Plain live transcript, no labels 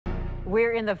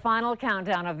We're in the final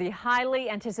countdown of the highly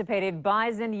anticipated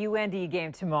Bison-UND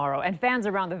game tomorrow, and fans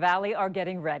around the Valley are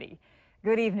getting ready.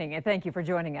 Good evening, and thank you for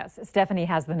joining us. Stephanie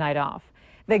has the night off.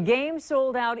 The game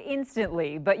sold out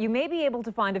instantly, but you may be able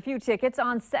to find a few tickets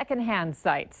on secondhand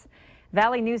sites.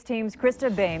 Valley News Team's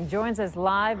Krista Boehm joins us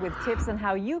live with tips on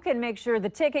how you can make sure the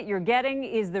ticket you're getting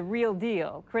is the real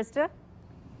deal. Krista?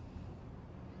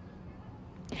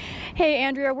 Hey,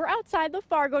 Andrea, we're outside the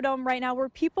Fargo Dome right now where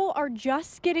people are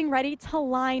just getting ready to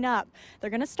line up. They're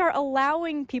going to start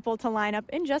allowing people to line up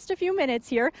in just a few minutes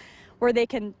here, where they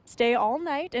can stay all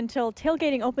night until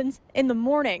tailgating opens in the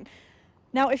morning.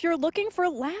 Now, if you're looking for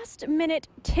last-minute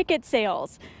ticket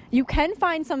sales, you can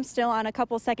find some still on a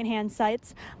couple secondhand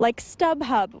sites like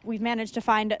StubHub. We've managed to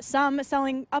find some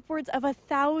selling upwards of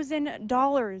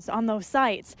 $1,000 on those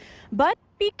sites. But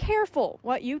be careful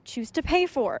what you choose to pay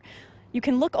for. You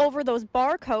can look over those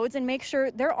barcodes and make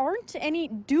sure there aren't any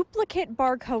duplicate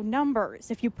barcode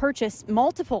numbers if you purchase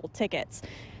multiple tickets.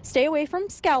 Stay away from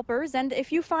scalpers, and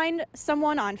if you find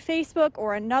someone on Facebook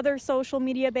or another social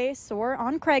media base or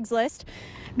on Craigslist,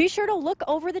 be sure to look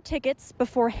over the tickets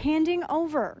before handing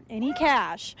over any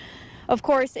cash. Of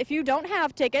course, if you don't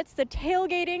have tickets, the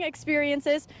tailgating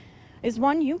experiences is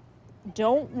one you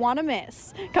don't want to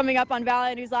miss. Coming up on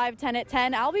Valley News Live 10 at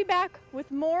 10, I'll be back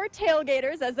with more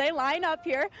tailgaters as they line up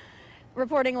here.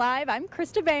 Reporting live, I'm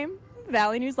Krista Boehm,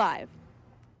 Valley News Live.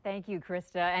 Thank you,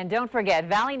 Krista. And don't forget,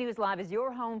 Valley News Live is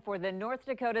your home for the North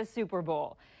Dakota Super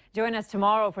Bowl. Join us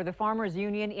tomorrow for the Farmers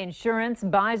Union Insurance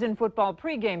Bison football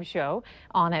pregame show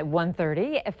on at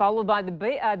 1:30, followed by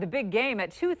the big game at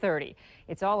 2:30.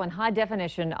 It's all in high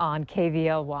definition on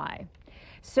KVLY.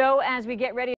 So as we get ready